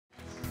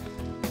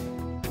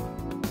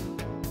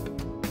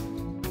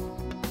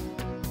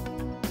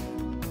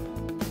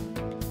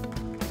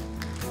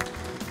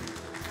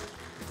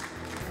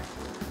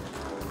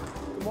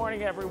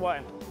morning,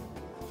 everyone.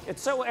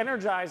 It's so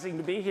energizing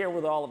to be here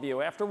with all of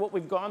you. After what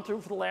we've gone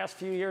through for the last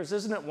few years,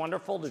 isn't it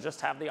wonderful to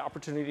just have the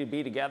opportunity to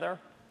be together,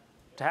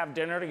 to have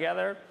dinner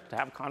together, to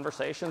have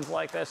conversations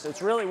like this?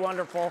 It's really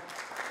wonderful.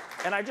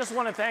 And I just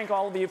want to thank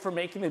all of you for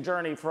making the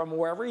journey from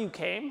wherever you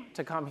came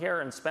to come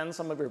here and spend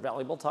some of your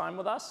valuable time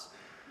with us,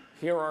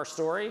 hear our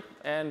story,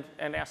 and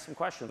ask some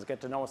questions, get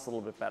to know us a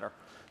little bit better.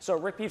 So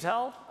Rick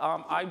Beuttel,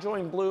 I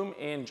joined Bloom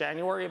in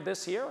January of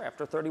this year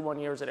after 31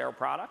 years at Air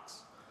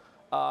Products.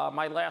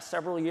 My last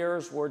several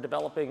years were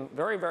developing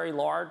very, very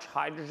large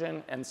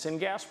hydrogen and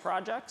syngas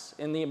projects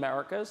in the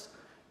Americas.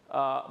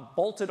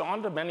 Bolted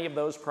onto many of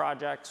those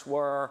projects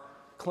were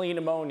clean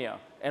ammonia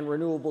and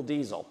renewable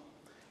diesel.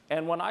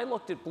 And when I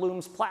looked at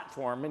Bloom's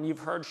platform, and you've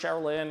heard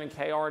Sherilyn and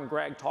KR and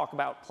Greg talk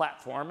about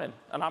platform, and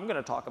I'm going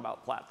to talk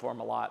about platform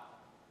a lot,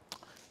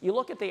 you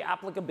look at the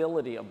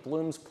applicability of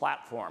Bloom's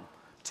platform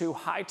to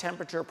high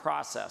temperature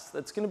process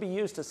that's going to be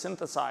used to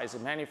synthesize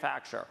and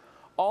manufacture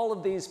all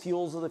of these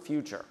fuels of the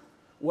future,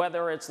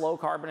 whether it's low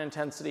carbon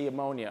intensity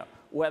ammonia,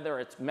 whether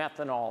it's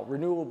methanol,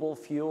 renewable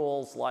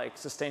fuels like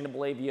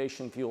sustainable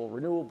aviation fuel,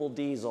 renewable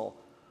diesel,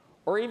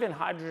 or even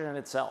hydrogen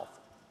itself.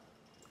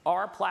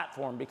 Our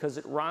platform, because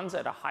it runs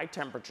at a high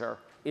temperature,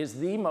 is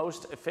the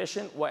most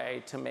efficient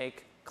way to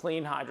make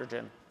clean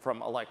hydrogen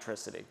from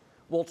electricity.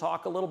 We'll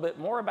talk a little bit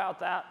more about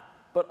that,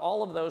 but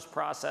all of those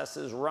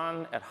processes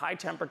run at high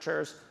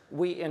temperatures.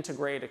 We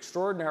integrate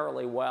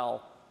extraordinarily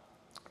well,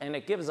 and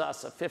it gives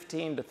us a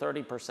 15 to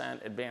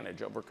 30%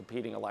 advantage over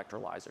competing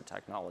electrolyzer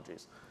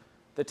technologies.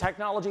 The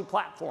technology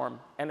platform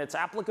and its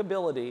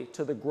applicability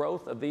to the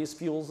growth of these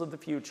fuels of the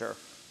future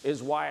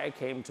is why I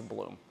came to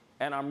Bloom.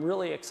 And I'm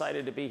really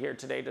excited to be here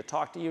today to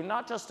talk to you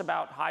not just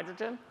about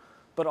hydrogen,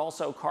 but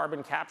also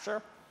carbon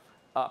capture.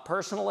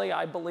 Personally,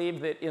 I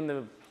believe that in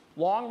the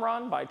long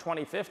run, by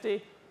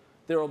 2050,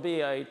 there will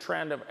be a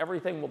trend of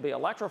everything will be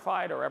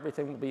electrified or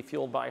everything will be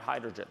fueled by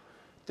hydrogen.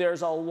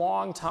 There's a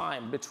long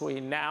time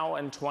between now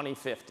and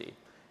 2050.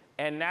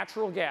 And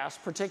natural gas,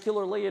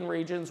 particularly in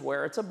regions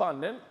where it's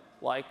abundant,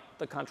 like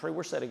the country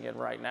we're sitting in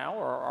right now,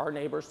 or our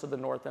neighbors to the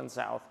north and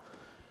south,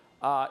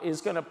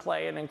 is going to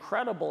play an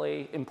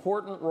incredibly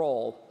important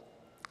role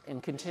in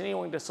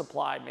continuing to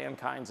supply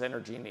mankind's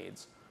energy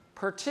needs,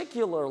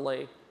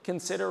 particularly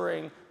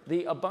considering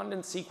the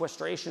abundant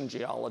sequestration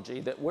geology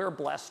that we're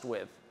blessed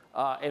with,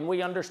 and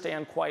we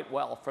understand quite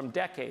well from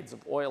decades of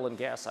oil and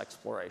gas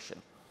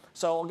exploration.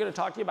 So I'm going to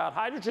talk to you about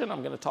hydrogen.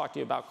 I'm going to talk to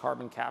you about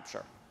carbon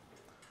capture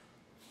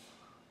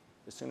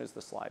as soon as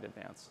the slide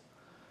advances.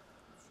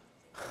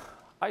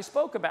 I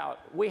spoke about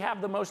we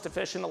have the most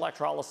efficient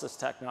electrolysis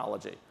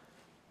technology.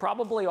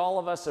 Probably all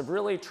of us have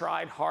really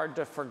tried hard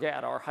to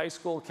forget our high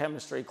school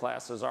chemistry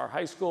classes, our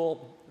high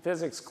school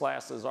physics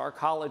classes, our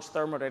college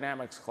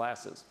thermodynamics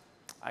classes.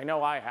 I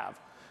know I have.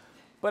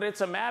 But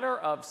it's a matter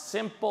of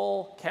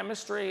simple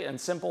chemistry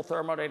and simple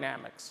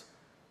thermodynamics.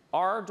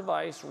 Our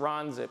device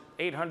runs at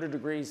 800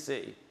 degrees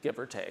C, give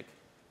or take.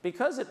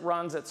 Because it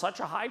runs at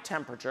such a high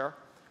temperature,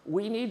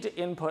 we need to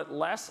input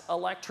less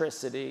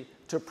electricity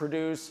to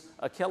produce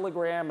a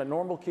kilogram, a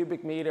normal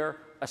cubic meter,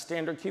 a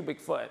standard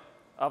cubic foot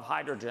of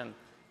hydrogen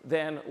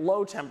than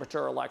low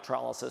temperature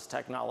electrolysis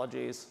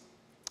technologies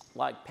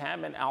like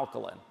PEM and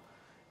alkaline.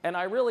 And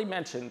I really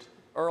mentioned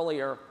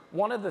earlier,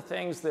 one of the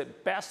things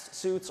that best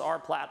suits our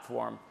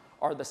platform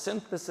are the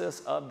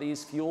synthesis of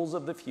these fuels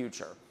of the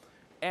future.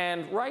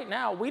 And right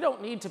now, we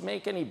don't need to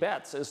make any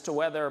bets as to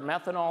whether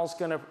methanol is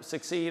going to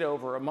succeed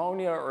over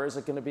ammonia, or is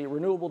it going to be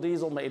renewable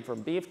diesel made from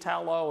beef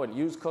tallow and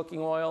used cooking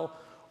oil,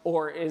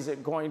 or is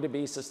it going to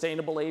be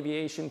sustainable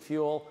aviation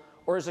fuel,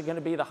 or is it going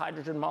to be the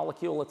hydrogen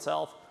molecule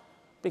itself?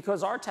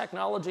 Because our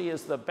technology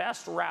is the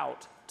best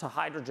route to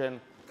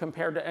hydrogen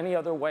compared to any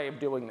other way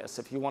of doing this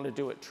if you want to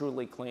do it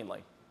truly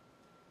cleanly.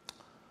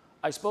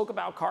 I spoke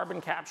about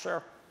carbon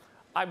capture.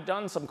 I've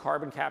done some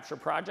carbon capture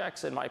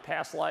projects in my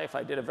past life.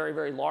 I did a very,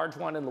 very large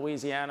one in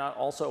Louisiana,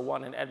 also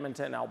one in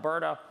Edmonton,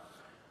 Alberta.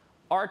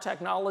 Our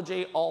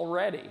technology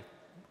already,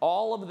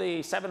 all of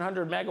the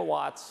 700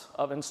 megawatts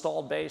of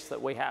installed base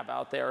that we have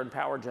out there in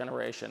power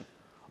generation,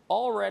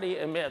 already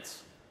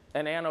emits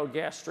an anode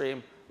gas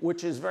stream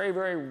which is very,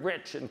 very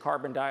rich in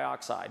carbon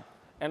dioxide.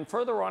 And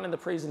further on in the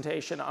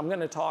presentation, I'm going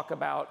to talk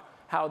about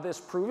how this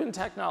proven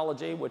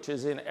technology, which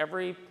is in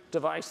every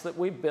device that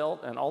we've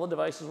built and all the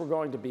devices we're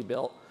going to be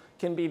built,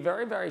 can be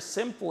very, very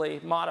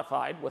simply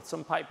modified with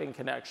some piping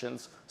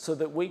connections so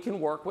that we can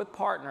work with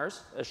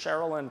partners, as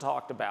Sherilyn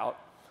talked about,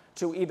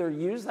 to either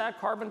use that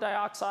carbon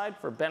dioxide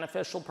for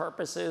beneficial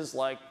purposes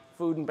like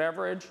food and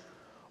beverage,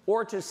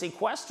 or to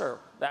sequester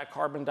that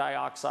carbon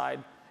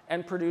dioxide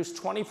and produce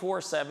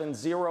 24/7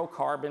 zero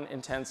carbon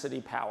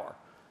intensity power,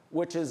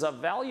 which is of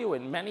value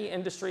in many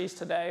industries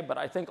today, but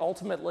I think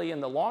ultimately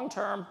in the long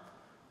term,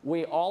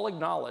 we all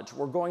acknowledge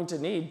we're going to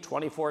need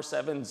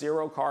 24/7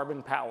 zero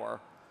carbon power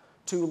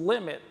to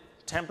limit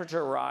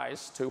temperature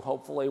rise to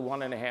hopefully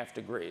 1.5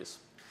 degrees.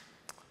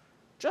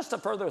 Just a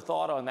further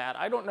thought on that,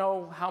 I don't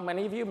know how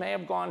many of you may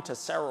have gone to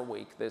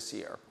CERAWeek this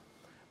year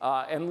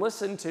and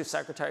listened to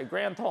Secretary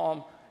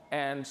Granholm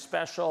and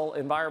Special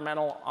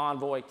Environmental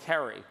Envoy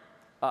Kerry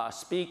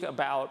speak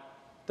about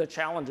the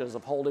challenges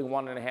of holding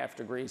 1.5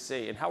 degrees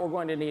C and how we're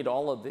going to need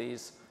all of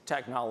these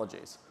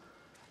technologies.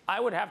 I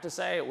would have to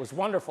say it was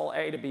wonderful,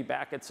 A, to be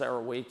back at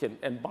CERAWeek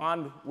and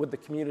bond with the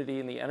community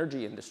in the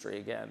energy industry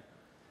again.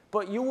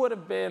 But you would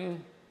have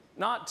been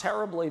not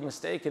terribly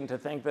mistaken to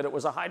think that it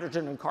was a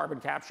hydrogen and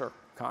carbon capture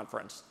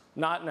conference,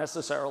 not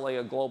necessarily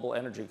a global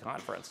energy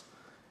conference.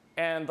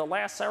 And the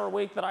last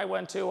CERAWeek that I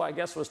went to, I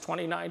guess, was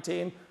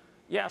 2019.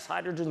 Yes,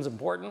 hydrogen's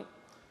important,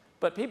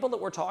 but people that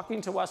were talking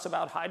to us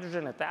about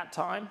hydrogen at that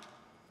time,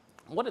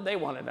 what did they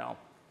want to know?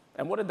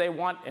 And what did they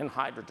want in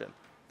hydrogen?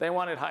 They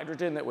wanted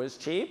hydrogen that was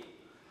cheap,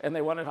 and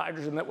they wanted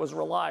hydrogen that was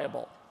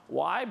reliable.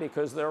 Why?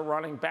 Because they're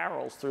running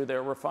barrels through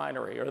their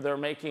refinery, or they're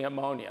making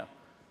ammonia.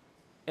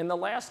 In the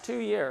last 2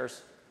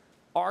 years,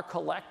 our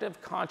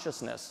collective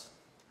consciousness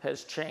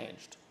has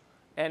changed.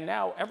 And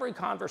now every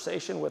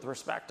conversation with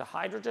respect to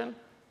hydrogen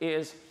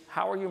is,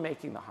 how are you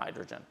making the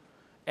hydrogen?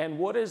 And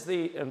what is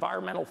the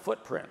environmental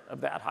footprint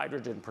of that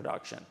hydrogen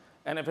production?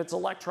 And if it's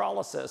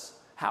electrolysis,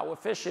 how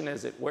efficient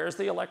is it? Where's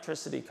the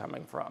electricity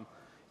coming from?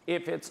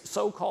 If it's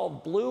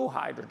so-called blue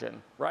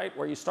hydrogen, right,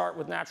 where you start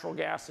with natural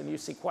gas and you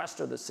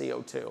sequester the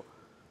CO2,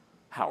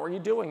 how are you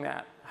doing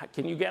that?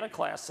 Can you get a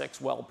Class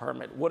 6 well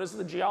permit? What does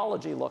the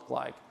geology look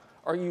like?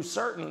 Are you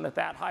certain that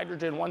that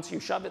hydrogen, once you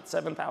shove it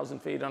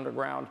 7,000 feet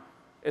underground,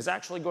 is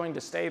actually going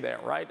to stay there,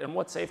 right? And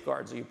what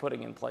safeguards are you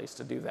putting in place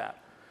to do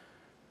that?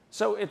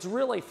 So it's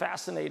really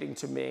fascinating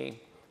to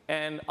me,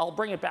 and I'll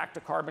bring it back to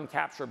carbon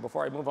capture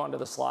before I move on to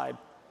the slide.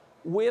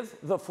 With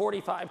the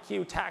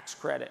 45Q tax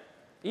credit,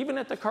 even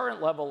at the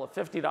current level of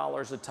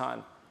 $50 a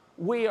ton,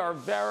 we are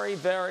very,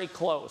 very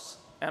close,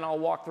 and I'll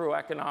walk through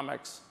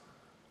economics,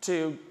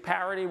 to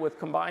parity with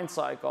combined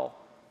cycle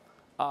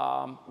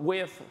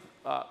with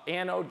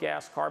anode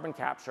gas carbon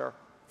capture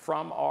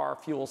from our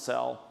fuel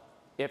cell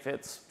if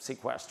it's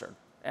sequestered.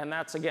 And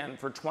that's, again,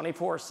 for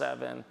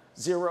 24/7,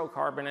 zero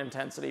carbon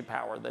intensity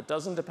power that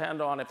doesn't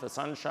depend on if the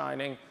sun's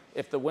shining,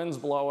 if the wind's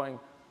blowing,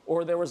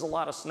 or there was a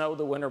lot of snow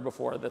the winter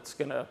before that's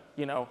going to,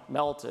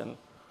 melt and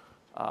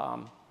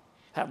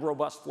have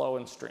robust flow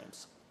in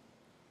streams.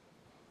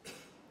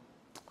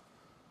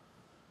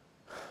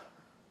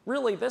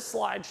 Really, this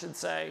slide should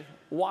say,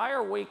 why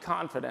are we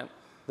confident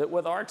that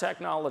with our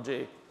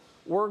technology,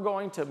 we're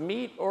going to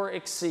meet or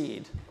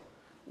exceed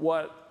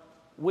what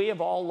we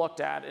have all looked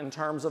at in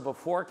terms of a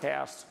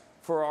forecast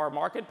for our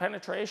market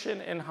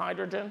penetration in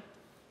hydrogen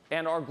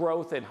and our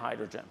growth in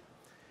hydrogen?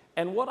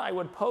 And what I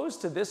would pose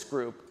to this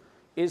group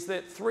is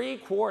that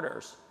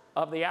 3/4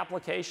 of the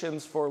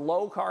applications for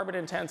low carbon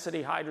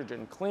intensity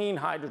hydrogen, clean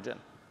hydrogen,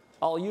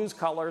 I'll use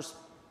colors.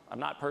 I'm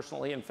not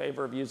personally in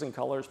favor of using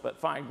colors, but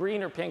fine,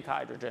 green or pink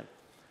hydrogen.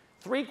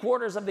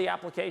 3/4 of the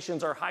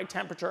applications are high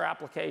temperature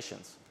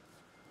applications.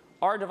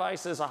 Our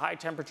device is a high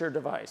temperature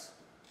device.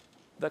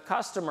 The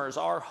customers,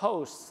 our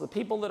hosts, the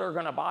people that are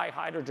going to buy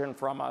hydrogen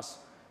from us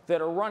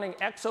that are running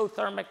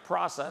exothermic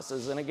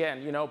processes, and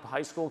again,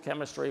 high school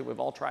chemistry, we've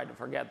all tried to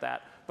forget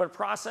that, but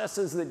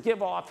processes that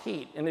give off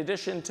heat in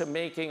addition to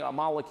making a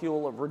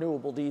molecule of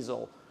renewable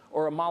diesel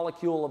or a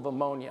molecule of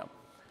ammonia.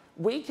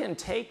 We can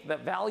take the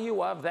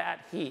value of that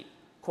heat,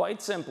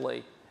 quite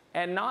simply,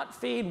 and not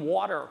feed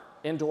water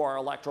into our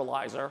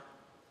electrolyzer,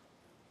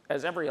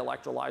 as every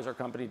electrolyzer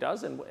company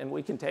does, and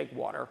we can take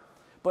water.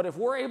 But if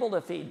we're able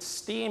to feed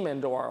steam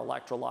into our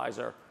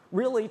electrolyzer,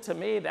 really, to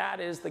me,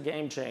 that is the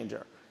game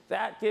changer.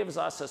 That gives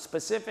us a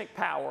specific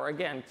power,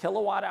 again,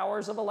 kilowatt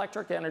hours of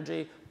electric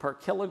energy per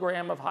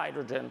kilogram of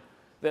hydrogen,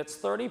 that's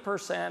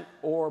 30%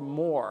 or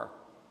more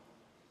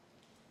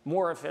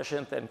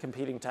efficient than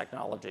competing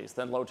technologies,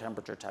 than low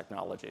temperature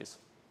technologies.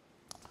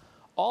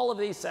 All of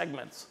these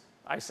segments,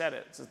 I said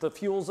it, it's the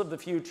fuels of the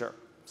future,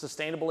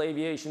 sustainable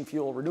aviation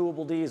fuel,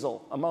 renewable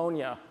diesel,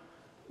 ammonia.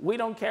 We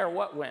don't care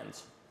what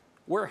wins.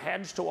 We're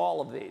hedged to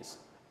all of these.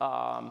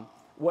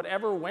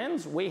 Whatever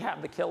wins, we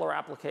have the killer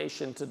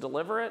application to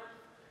deliver it.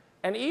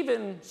 And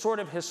even sort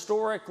of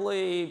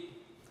historically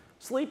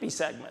sleepy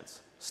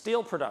segments,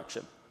 steel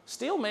production.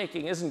 Steel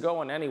making isn't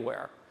going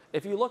anywhere.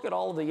 If you look at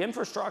all of the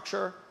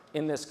infrastructure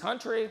in this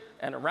country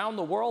and around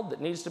the world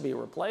that needs to be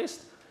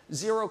replaced,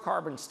 zero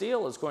carbon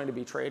steel is going to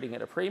be trading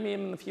at a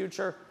premium in the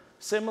future.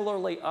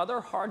 Similarly,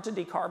 other hard to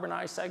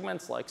decarbonize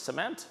segments like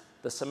cement,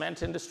 the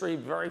cement industry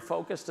very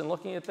focused in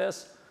looking at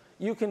this.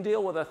 You can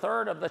deal with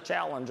 1/3 of the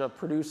challenge of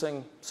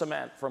producing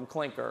cement from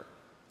clinker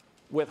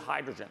with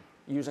hydrogen,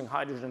 using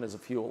hydrogen as a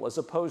fuel, as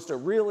opposed to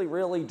really,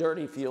 really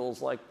dirty fuels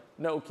like,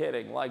 no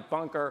kidding, like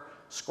bunker,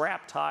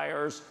 scrap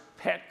tires,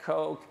 pet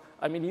coke.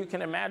 I mean, you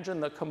can imagine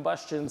the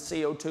combustion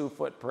CO2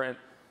 footprint,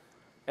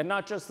 and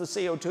not just the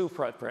CO2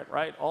 footprint,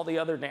 right? All the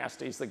other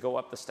nasties that go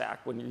up the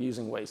stack when you're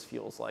using waste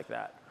fuels like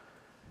that.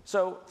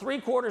 So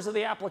 3/4 of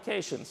the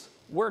applications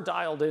we're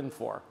dialed in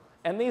for.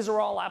 And these are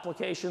all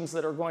applications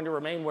that are going to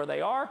remain where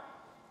they are,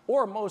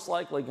 or most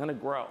likely going to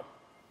grow.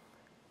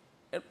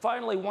 And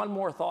finally, one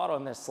more thought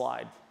on this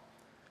slide.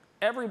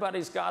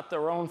 Everybody's got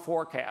their own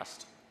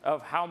forecast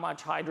of how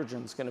much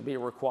hydrogen is going to be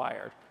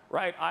required,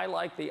 right? I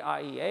like the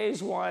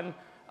IEA's one.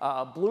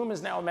 Bloom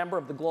is now a member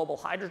of the Global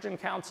Hydrogen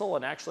Council,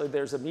 and actually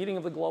there's a meeting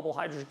of the Global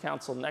Hydrogen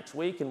Council next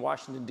week in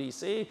Washington,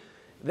 D.C.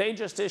 They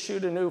just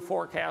issued a new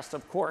forecast.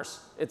 Of course,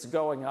 it's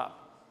going up.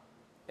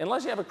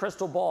 Unless you have a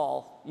crystal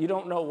ball, you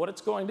don't know what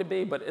it's going to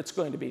be, but it's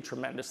going to be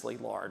tremendously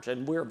large,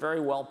 and we're very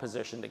well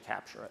positioned to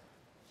capture it.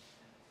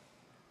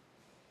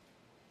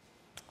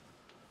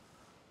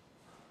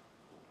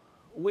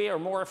 We are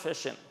more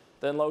efficient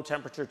than low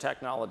temperature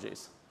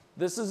technologies.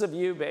 This is a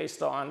view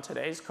based on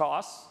today's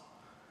costs.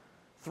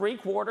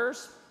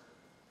 3/4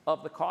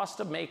 of the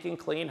cost of making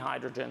clean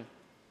hydrogen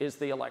is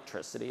the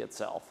electricity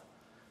itself.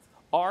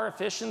 Our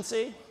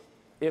efficiency,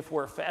 if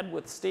we're fed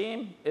with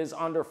steam, is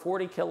under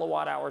 40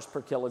 kilowatt hours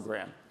per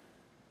kilogram.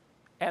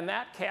 And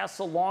that casts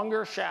a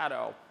longer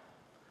shadow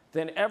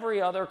than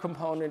every other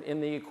component in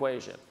the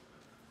equation.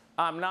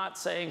 I'm not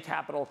saying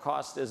capital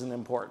cost isn't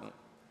important.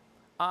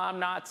 I'm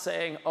not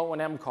saying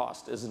O&M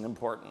cost isn't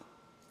important.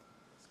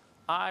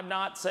 I'm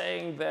not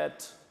saying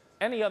that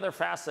any other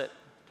facet,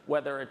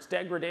 whether it's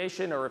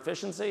degradation or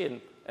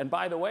efficiency, and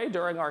by the way,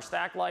 during our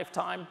stack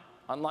lifetime,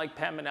 unlike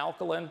PEM and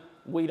alkaline,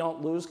 we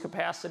don't lose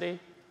capacity.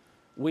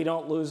 We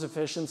don't lose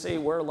efficiency.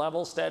 We're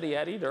level, steady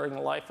Eddie during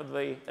the life of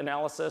the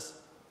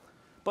analysis.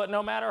 But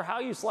no matter how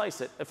you slice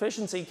it,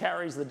 efficiency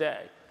carries the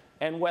day.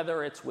 And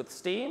whether it's with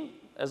steam,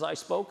 as I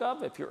spoke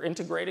of, if you're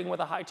integrating with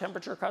a high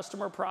temperature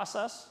customer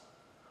process,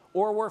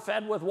 or we're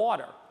fed with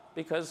water,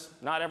 because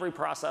not every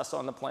process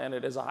on the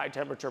planet is a high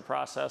temperature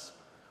process,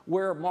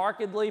 we're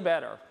markedly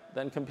better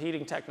than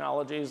competing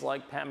technologies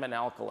like PEM and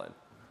alkaline.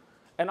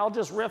 And I'll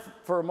just riff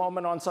for a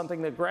moment on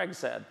something that Greg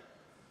said.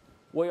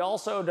 We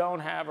also don't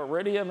have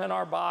iridium in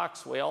our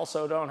box. We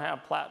also don't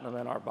have platinum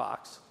in our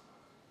box.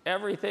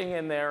 Everything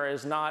in there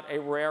is not a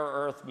rare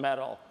earth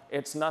metal.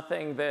 It's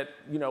nothing that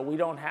we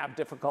don't have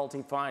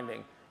difficulty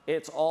finding.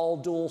 It's all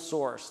dual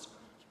sourced.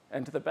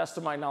 And to the best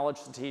of my knowledge,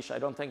 Satish, I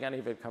don't think any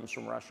of it comes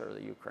from Russia or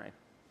the Ukraine.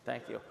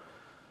 Thank you.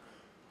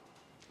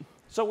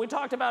 So we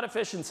talked about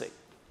efficiency.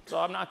 So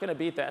I'm not going to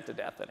beat that to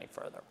death any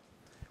further.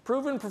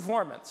 Proven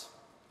performance.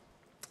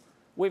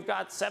 We've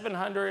got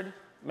 700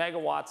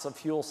 megawatts of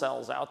fuel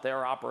cells out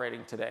there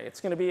operating today.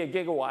 It's going to be a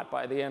gigawatt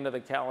by the end of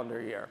the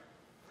calendar year.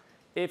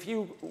 If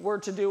you were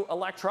to do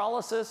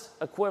electrolysis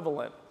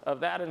equivalent of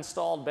that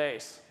installed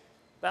base,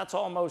 that's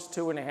almost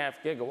 2.5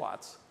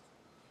 gigawatts.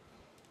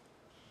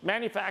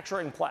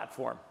 Manufacturing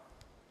platform.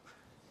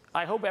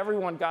 I hope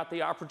everyone got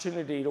the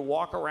opportunity to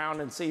walk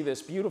around and see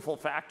this beautiful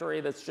factory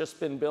that's just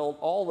been built,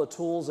 all the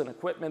tools and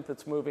equipment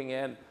that's moving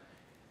in.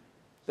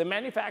 The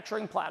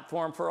manufacturing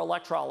platform for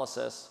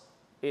electrolysis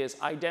is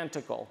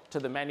identical to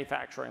the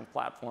manufacturing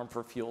platform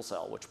for fuel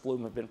cell, which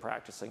Bloom have been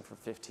practicing for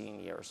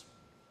 15 years.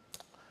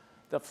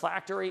 The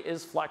factory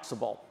is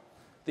flexible.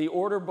 The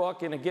order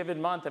book in a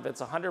given month, if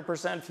it's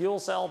 100% fuel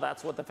cell,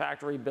 that's what the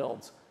factory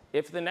builds.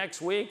 If the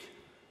next week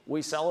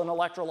we sell an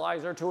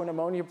electrolyzer to an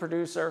ammonia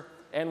producer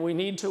and we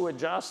need to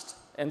adjust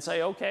and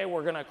say, okay,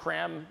 we're going to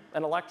cram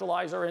an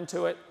electrolyzer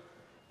into it,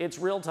 it's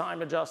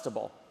real-time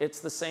adjustable. It's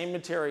the same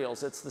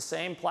materials. It's the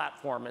same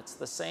platform. It's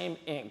the same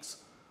inks.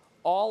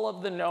 All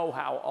of the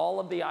know-how, all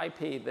of the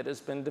IP that has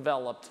been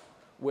developed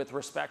with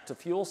respect to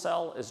fuel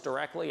cell is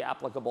directly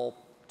applicable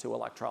to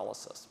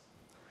electrolysis.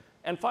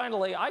 And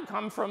finally, I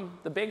come from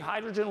the big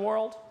hydrogen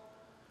world.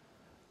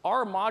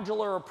 Our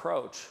modular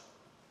approach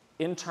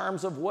in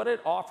terms of what it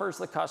offers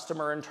the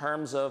customer in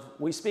terms of,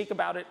 we speak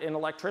about it in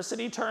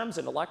electricity terms,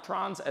 in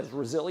electrons, as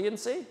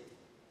resiliency.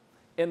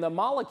 In the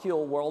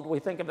molecule world, we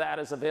think of that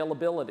as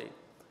availability.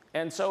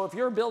 And so if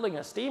you're building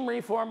a steam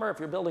reformer, if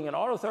you're building an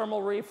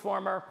autothermal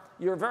reformer,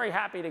 you're very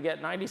happy to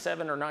get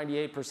 97 or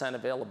 98%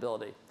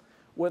 availability.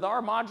 With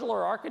our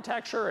modular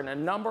architecture and a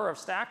number of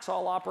stacks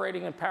all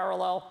operating in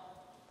parallel,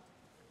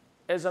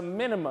 as a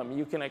minimum,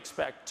 you can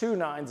expect 2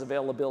 nines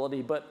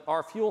availability, but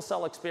our fuel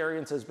cell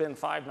experience has been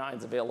 5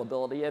 nines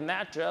availability, and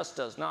that just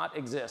does not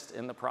exist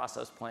in the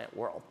process plant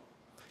world.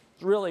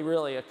 It's really,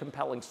 really a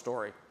compelling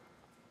story.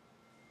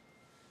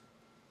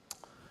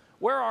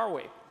 Where are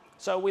we?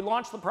 So we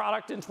launched the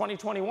product in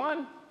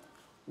 2021.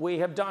 We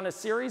have done a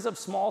series of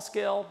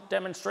small-scale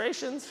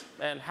demonstrations,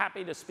 and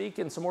happy to speak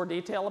in some more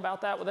detail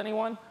about that with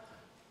anyone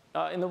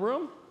in the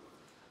room.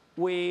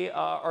 We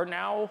are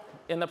now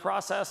in the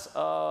process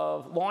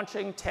of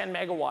launching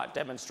 10-megawatt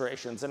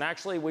demonstrations. And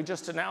actually, we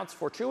just announced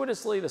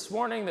fortuitously this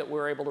morning that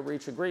we're able to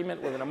reach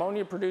agreement with an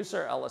ammonia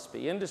producer,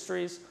 LSB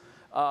Industries.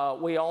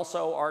 We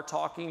also are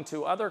talking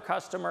to other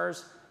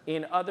customers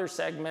in other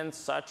segments,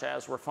 such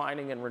as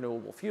refining and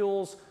renewable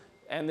fuels,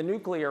 and the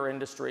nuclear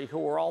industry,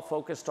 who are all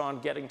focused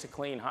on getting to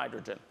clean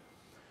hydrogen.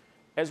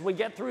 As we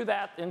get through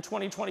that in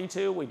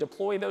 2022, we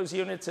deploy those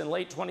units in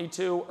late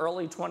 22,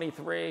 early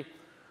 23.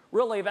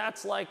 Really,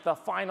 that's like the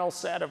final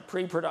set of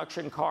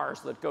pre-production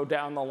cars that go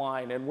down the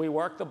line, and we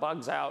work the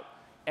bugs out,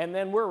 and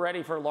then we're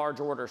ready for large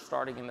orders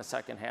starting in the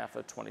second half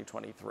of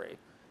 2023.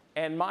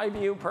 And my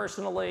view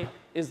personally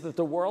is that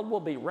the world will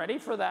be ready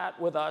for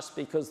that with us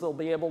because they'll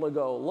be able to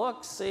go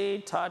look,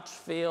 see, touch,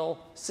 feel,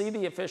 see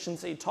the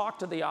efficiency, talk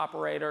to the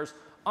operators,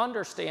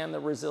 understand the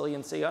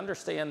resiliency,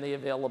 understand the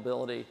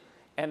availability,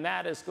 And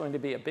that is going to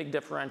be a big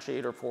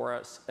differentiator for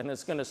us, and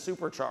it's going to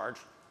supercharge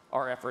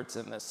our efforts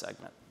in this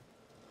segment.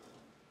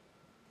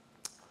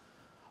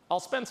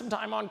 I'll spend some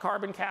time on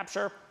carbon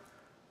capture.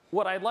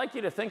 What I'd like you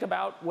to think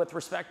about with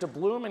respect to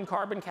Bloom and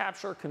carbon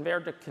capture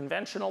compared to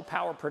conventional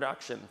power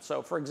production.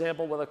 So for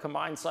example, with a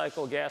combined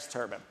cycle gas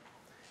turbine.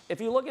 If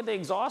you look at the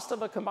exhaust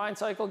of a combined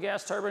cycle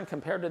gas turbine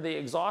compared to the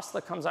exhaust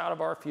that comes out of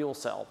our fuel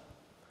cell,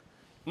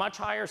 much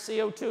higher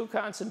CO2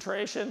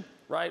 concentration,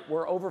 right?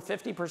 We're over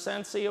 50%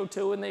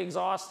 CO2 in the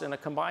exhaust. In a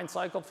combined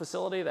cycle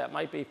facility, that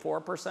might be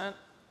 4%.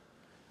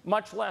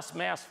 Much less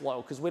mass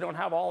flow, because we don't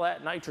have all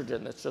that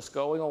nitrogen that's just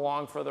going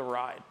along for the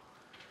ride.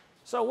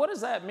 So what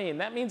does that mean?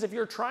 That means if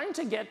you're trying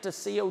to get to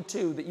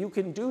CO2 that you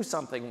can do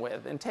something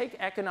with and take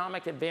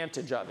economic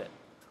advantage of it,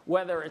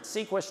 whether it's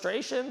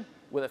sequestration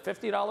with a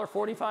 $50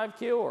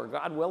 45Q, or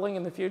God willing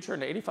in the future, an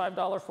 $85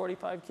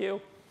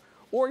 45Q,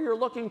 or you're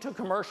looking to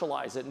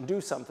commercialize it and do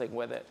something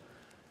with it.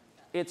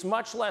 It's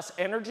much less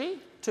energy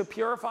to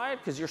purify it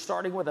because you're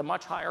starting with a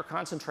much higher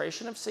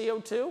concentration of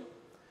CO2.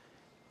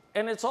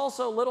 And it's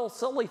also little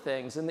silly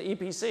things in the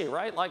EPC,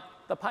 right? Like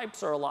the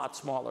pipes are a lot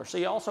smaller, so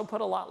you also put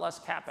a lot less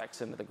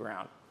CapEx into the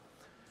ground.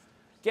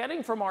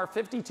 Getting from our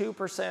 52%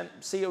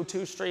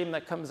 CO2 stream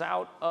that comes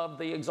out of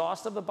the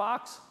exhaust of the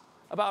box,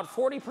 about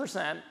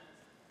 40%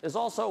 is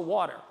also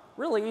water.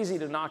 Really easy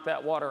to knock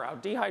that water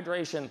out.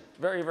 Dehydration,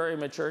 very, very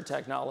mature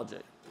technology.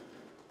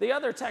 The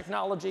other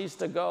technologies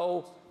to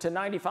go to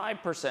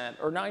 95%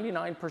 or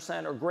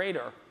 99% or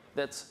greater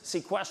that's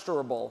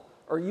sequesterable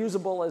or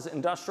usable as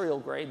industrial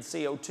grade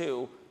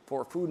CO2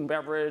 for food and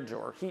beverage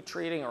or heat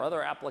treating or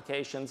other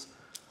applications,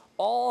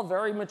 all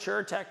very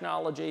mature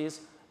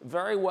technologies,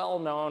 very well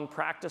known,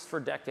 practiced for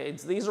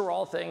decades. These are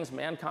all things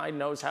mankind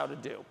knows how to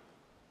do.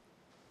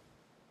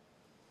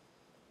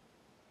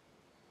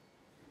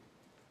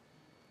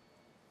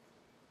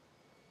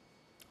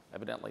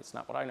 Evidently, it's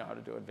not what I know how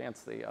to do.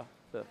 Advance the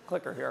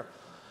clicker here.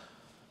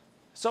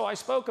 So I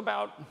spoke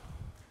about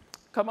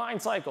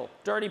combined cycle,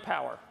 dirty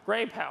power,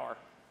 gray power,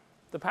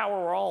 the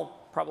power we're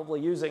all probably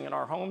using in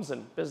our homes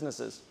and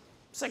businesses.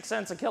 6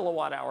 cents a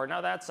kilowatt hour. Now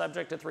that's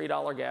subject to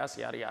 $3 gas,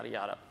 yada, yada,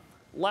 yada.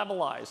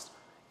 Levelized.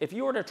 If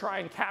you were to try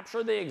and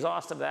capture the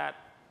exhaust of that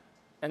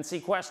and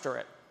sequester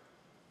it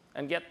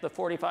and get the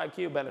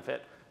 45Q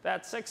benefit,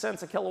 that 6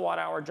 cents a kilowatt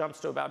hour jumps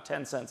to about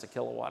 10 cents a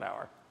kilowatt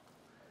hour.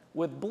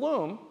 With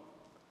Bloom,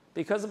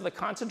 because of the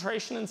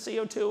concentration in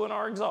CO2 in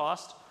our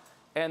exhaust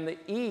and the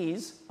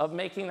ease of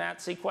making that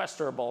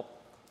sequesterable,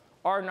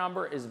 our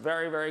number is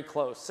very, very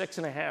close,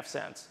 6.5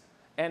 cents.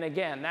 And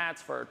again,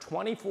 that's for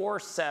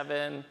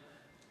 24/7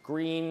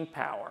 green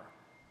power.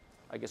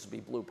 I guess it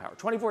would be blue power.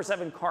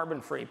 24/7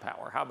 carbon-free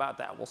power. How about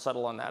that? We'll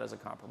settle on that as a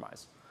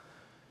compromise.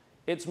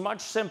 It's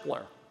much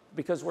simpler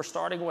because we're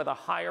starting with a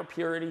higher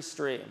purity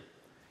stream.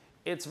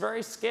 It's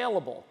very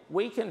scalable.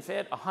 We can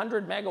fit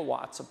 100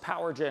 megawatts of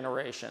power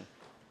generation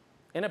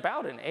in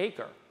about an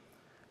acre.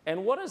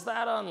 And what does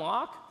that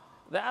unlock?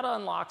 That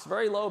unlocks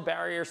very low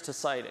barriers to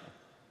siting,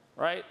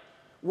 right?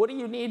 What do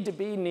you need to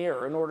be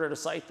near in order to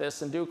site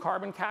this and do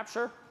carbon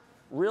capture?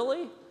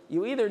 Really?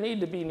 You either need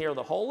to be near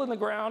the hole in the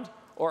ground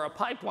or a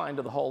pipeline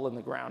to the hole in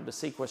the ground to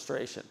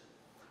sequestration.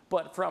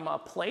 But from a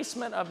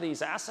placement of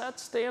these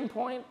assets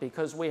standpoint,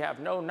 because we have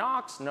no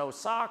NOx, no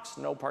SOx,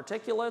 no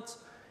particulates,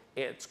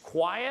 it's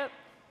quiet.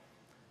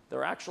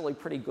 They're actually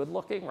pretty good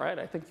looking, right?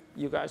 I think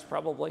you guys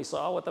probably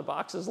saw what the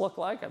boxes look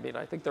like. I mean,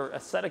 I think they're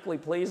aesthetically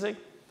pleasing.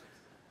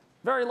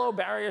 Very low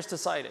barriers to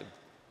siting.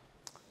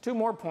 2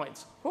 more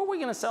points. Who are we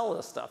going to sell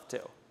this stuff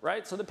to,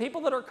 right? So the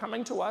people that are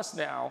coming to us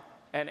now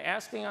and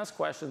asking us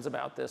questions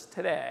about this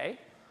today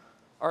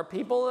are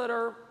people that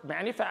are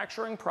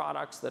manufacturing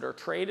products that are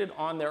traded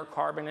on their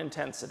carbon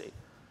intensity.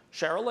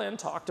 Sherilyn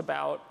talked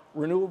about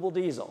renewable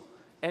diesel.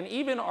 And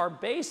even our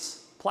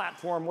base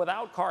platform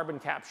without carbon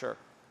capture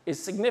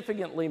is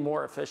significantly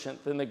more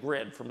efficient than the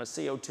grid from a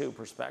CO2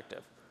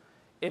 perspective.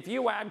 If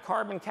you add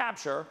carbon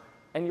capture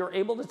and you're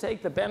able to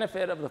take the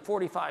benefit of the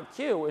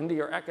 45Q into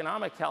your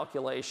economic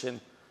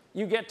calculation,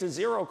 you get to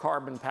 0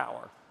 carbon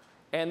power.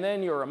 And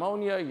then your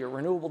ammonia, your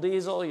renewable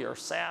diesel, your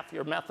SAF,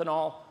 your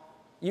methanol,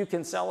 you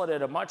can sell it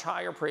at a much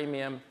higher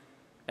premium.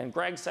 And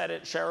Greg said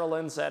it,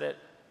 Sherilyn said it,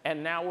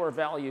 and now we're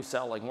value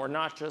selling. We're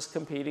not just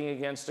competing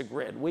against a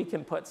grid. We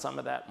can put some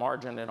of that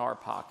margin in our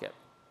pocket.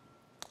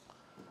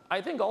 I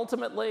think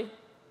ultimately,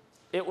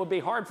 it would be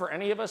hard for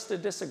any of us to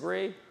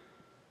disagree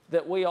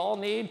that we all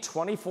need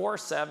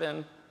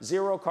 24/7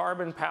 0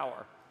 carbon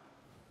power.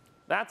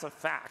 That's a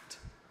fact.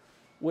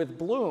 With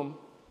Bloom,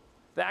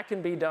 that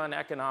can be done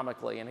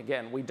economically. And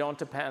again, we don't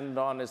depend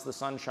on, is the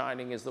sun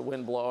shining, is the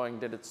wind blowing,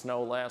 did it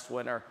snow last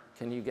winter,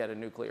 can you get a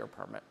nuclear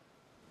permit?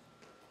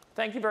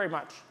 Thank you very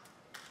much.